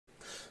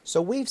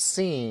So we've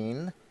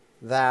seen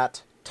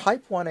that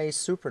Type 1a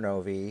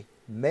supernovae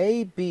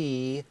may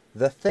be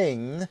the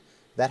thing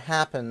that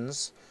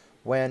happens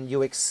when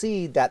you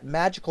exceed that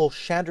magical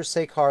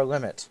Chandrasekhar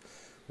limit,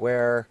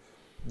 where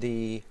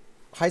the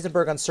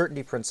Heisenberg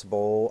uncertainty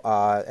principle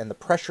and the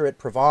pressure it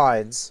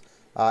provides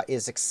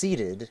is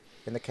exceeded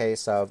in the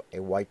case of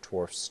a white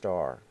dwarf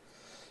star.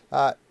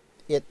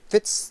 It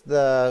fits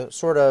the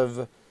sort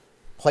of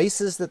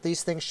places that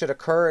these things should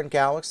occur in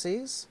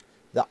galaxies.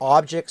 The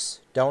objects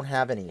don't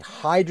have any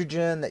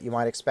hydrogen that you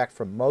might expect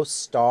from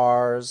most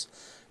stars,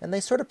 and they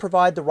sort of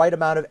provide the right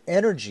amount of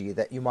energy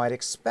that you might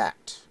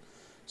expect.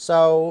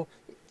 So,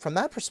 from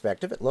that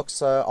perspective, it looks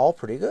all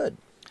pretty good.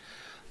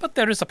 But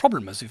there is a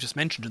problem, as we've just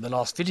mentioned in the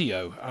last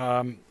video.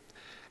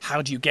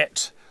 How do you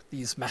get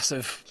these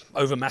massive,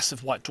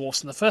 overmassive white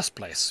dwarfs in the first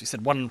place? You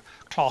said one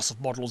class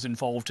of models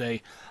involved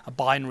a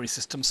binary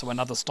system, so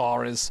another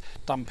star is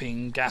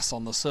dumping gas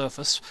on the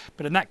surface.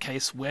 But in that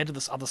case, where did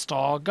this other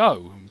star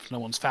go? No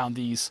one's found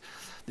these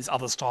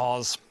other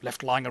stars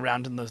left lying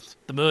around in the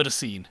murder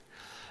scene.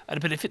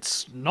 But if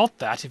it's not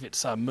that, if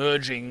it's a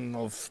merging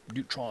of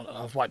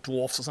white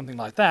dwarfs or something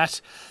like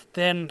that,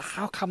 then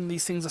how come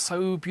these things are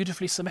so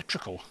beautifully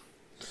symmetrical?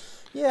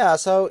 Yeah,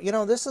 so,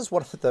 this is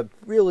one of the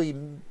really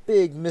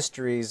big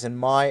mysteries in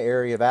my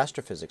area of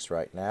astrophysics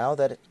right now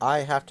that I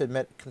have to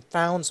admit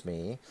confounds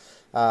me,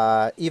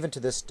 even to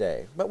this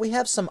day. But we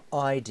have some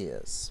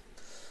ideas.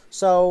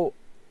 So,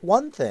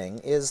 one thing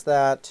is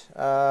that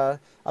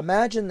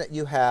imagine that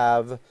you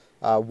have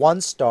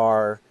one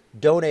star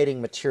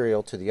donating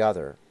material to the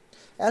other.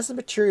 As the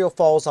material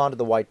falls onto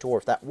the white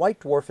dwarf, that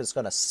white dwarf is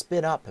going to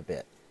spin up a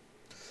bit.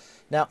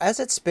 Now, as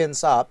it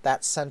spins up,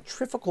 that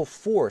centrifugal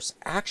force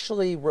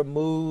actually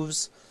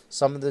removes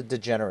some of the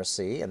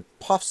degeneracy and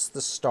puffs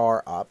the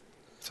star up.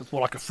 So it's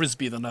more like a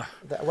frisbee than a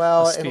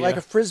Well, sphere. like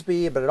a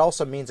frisbee, but it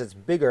also means it's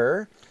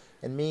bigger.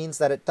 It means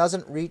that it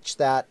doesn't reach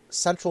that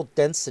central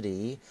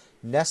density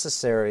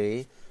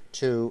necessary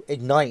to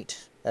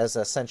ignite as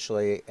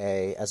essentially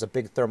as a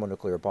big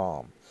thermonuclear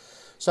bomb.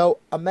 So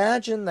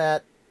imagine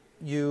that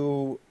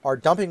you are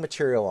dumping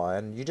material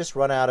on, you just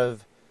run out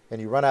of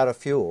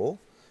fuel,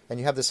 and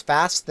you have this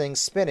fast thing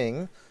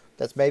spinning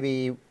that's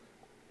maybe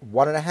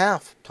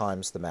 1.5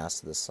 times the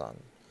mass of the sun.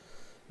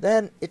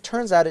 Then it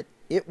turns out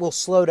it will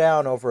slow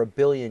down over 1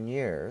 billion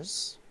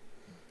years.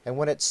 And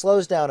when it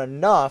slows down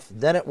enough,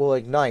 then it will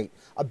ignite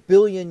 1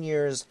 billion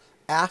years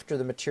after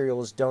the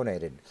material is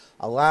donated,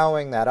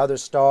 allowing that other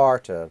star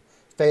to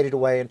fade it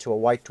away into a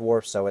white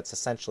dwarf, so it's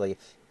essentially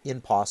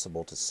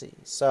impossible to see.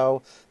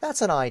 So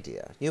that's an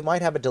idea. You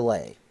might have a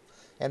delay.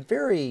 And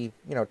very,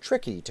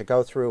 tricky to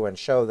go through and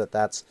show that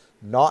that's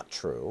not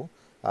true,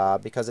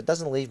 because it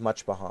doesn't leave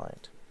much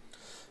behind.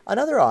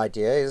 Another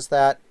idea is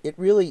that it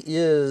really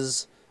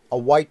is a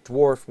white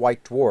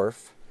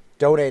dwarf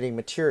donating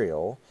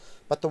material,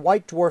 but the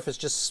white dwarf is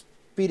just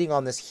feeding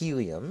on this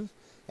helium,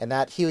 and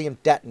that helium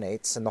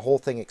detonates and the whole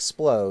thing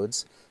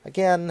explodes.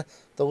 Again,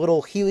 the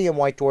little helium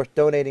white dwarf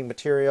donating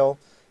material,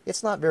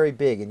 it's not very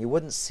big and you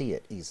wouldn't see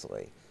it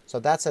easily.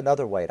 So that's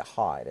another way to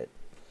hide it.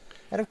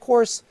 And of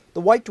course, the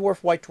white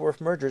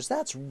dwarf mergers,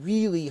 that's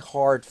really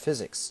hard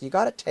physics. You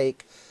got to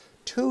take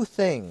two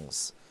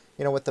things,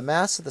 with the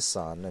mass of the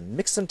sun and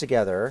mix them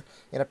together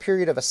in a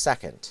period of a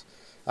second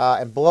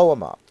and blow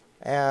them up.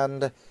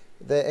 And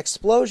the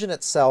explosion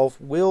itself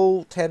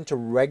will tend to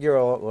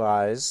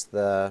regularize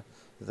the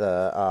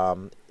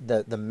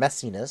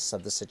messiness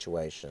of the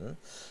situation.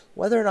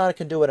 Whether or not it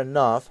can do it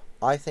enough,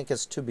 I think,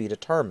 is to be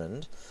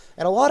determined.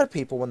 And a lot of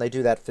people, when they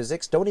do that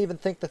physics, don't even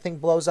think the thing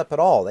blows up at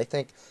all. They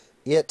think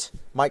it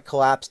might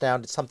collapse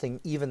down to something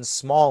even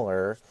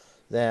smaller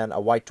than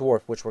a white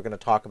dwarf, which we're going to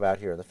talk about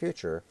here in the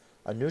future,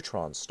 a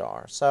neutron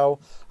star. So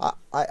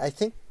I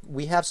think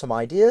we have some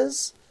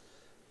ideas,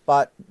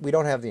 but we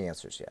don't have the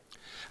answers yet.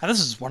 And this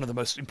is one of the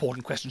most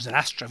important questions in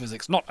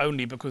astrophysics, not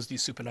only because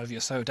these supernovae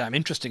are so damn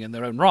interesting in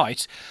their own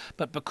right,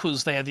 but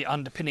because they are the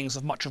underpinnings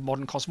of much of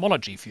modern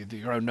cosmology, for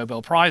your own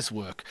Nobel Prize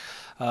work.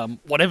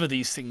 Whatever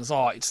these things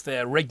are, it's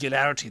their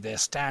regularity, their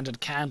standard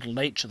candle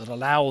nature that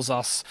allows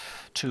us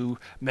to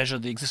measure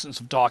the existence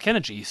of dark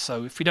energy.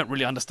 So if we don't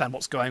really understand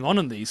what's going on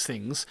in these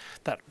things,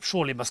 that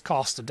surely must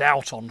cast a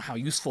doubt on how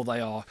useful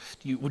they are.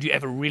 Would you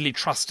ever really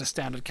trust a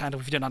standard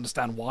candle if you don't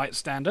understand why it's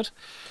standard?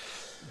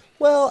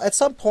 Well, at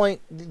some point,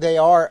 they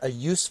are a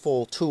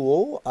useful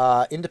tool,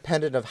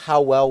 independent of how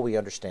well we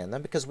understand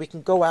them, because we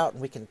can go out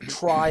and we can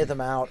try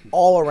them out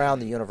all around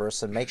the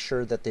universe and make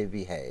sure that they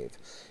behave.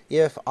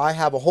 If I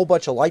have a whole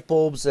bunch of light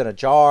bulbs in a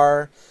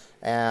jar,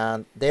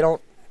 and they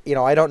don't,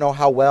 I don't know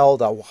how well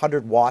the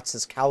 100 watts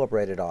is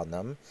calibrated on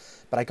them,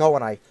 but I go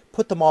and I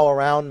put them all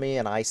around me,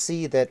 and I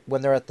see that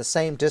when they're at the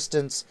same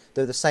distance,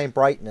 they're the same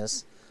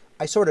brightness.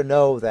 I sort of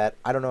know that,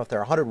 I don't know if they're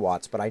 100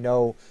 watts, but I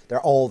know they're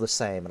all the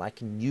same, and I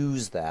can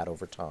use that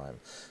over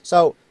time.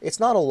 So it's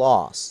not a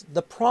loss.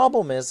 The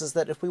problem is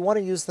that if we want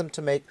to use them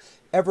to make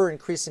ever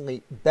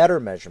increasingly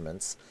better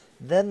measurements,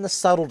 then the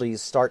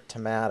subtleties start to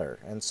matter.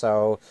 And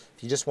so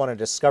if you just want to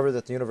discover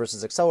that the universe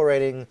is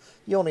accelerating,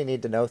 you only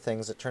need to know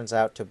things that turns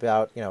out to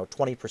about,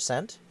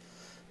 20%.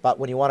 But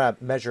when you want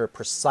to measure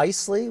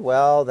precisely,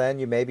 well, then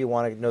you maybe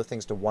want to know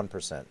things to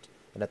 1%.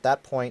 And at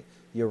that point,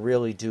 you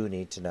really do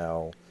need to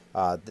know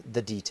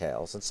the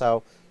details. And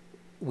so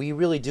we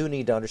really do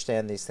need to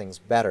understand these things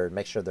better and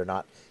make sure they're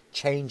not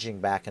changing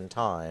back in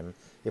time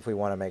if we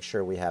want to make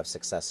sure we have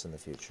success in the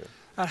future.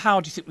 And how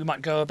do you think we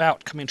might go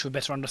about coming to a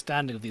better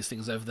understanding of these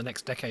things over the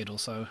next decade or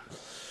so?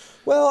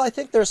 Well, I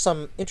think there's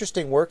some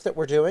interesting work that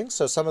we're doing.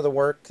 So some of the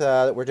work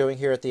that we're doing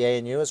here at the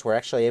ANU is we're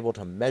actually able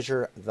to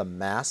measure the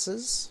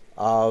masses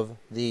of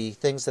the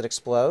things that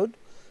explode.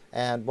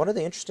 And one of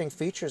the interesting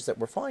features that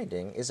we're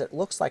finding is it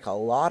looks like a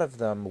lot of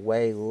them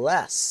weigh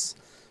less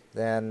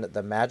than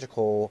the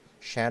magical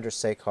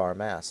Chandrasekhar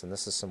mass. And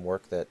this is some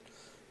work that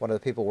one of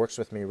the people who works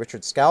with me,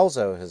 Richard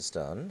Scalzo, has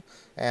done.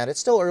 And it's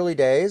still early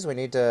days. We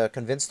need to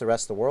convince the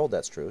rest of the world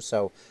that's true.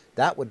 So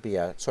that would be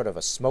a sort of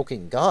a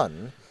smoking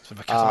gun. Sort of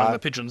a cat among the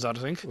pigeons, I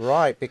think.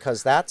 Right,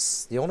 because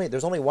that's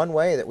there's only one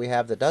way that we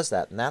have that does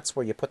that, and that's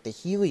where you put the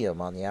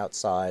helium on the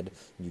outside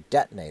and you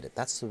detonate it.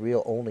 That's the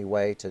real only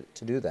way to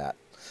do that.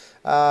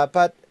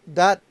 But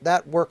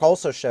that work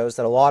also shows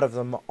that a lot of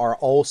them are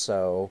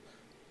also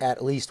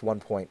at least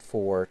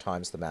 1.4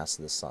 times the mass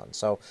of the sun.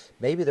 So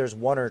maybe there's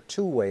one or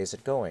two ways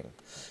of going.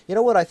 You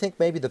know what I think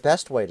maybe the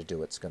best way to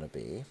do it's going to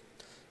be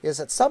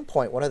is at some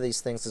point one of these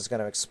things is going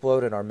to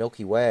explode in our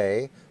Milky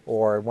Way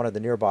or one of the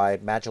nearby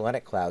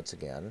Magellanic Clouds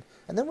again,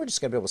 and then we're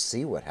just going to be able to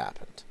see what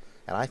happened.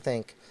 And I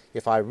think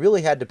if I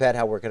really had to bet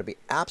how we're going to be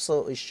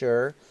absolutely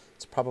sure,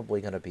 it's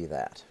probably going to be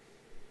that.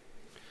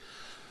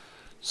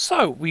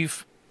 So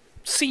we've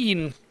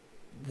seen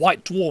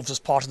white dwarfs as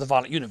part of the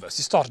violent universe.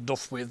 You started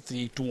off with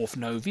the dwarf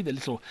novae, the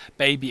little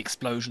baby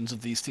explosions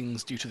of these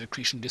things due to the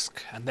accretion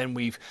disk, and then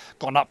we've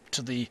gone up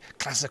to the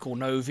classical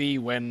novae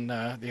when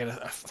they had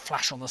a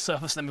flash on the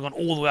surface, and then we've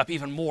gone all the way up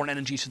even more in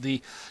energy to the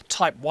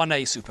type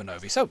 1a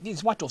supernovae. So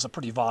these white dwarfs are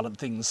pretty violent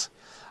things.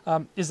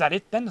 Is that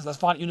it then? Is the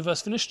violent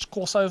universe finished?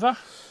 Course over?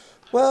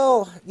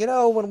 Well, you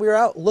know, when we were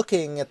out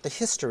looking at the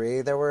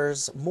history, there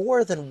was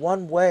more than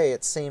one way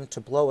it seemed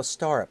to blow a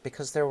star up,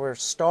 because there were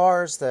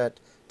stars that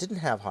didn't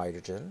have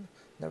hydrogen.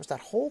 There was that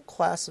whole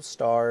class of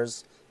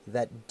stars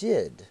that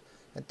did.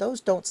 And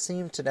those don't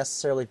seem to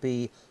necessarily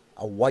be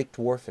a white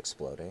dwarf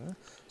exploding.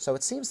 So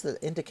it seems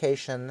the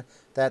indication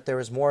that there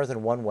is more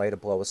than one way to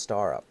blow a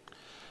star up.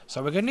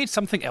 So we're going to need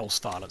something else,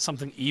 Violet,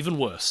 something even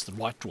worse than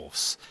white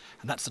dwarfs.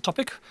 And that's the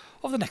topic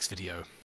of the next video.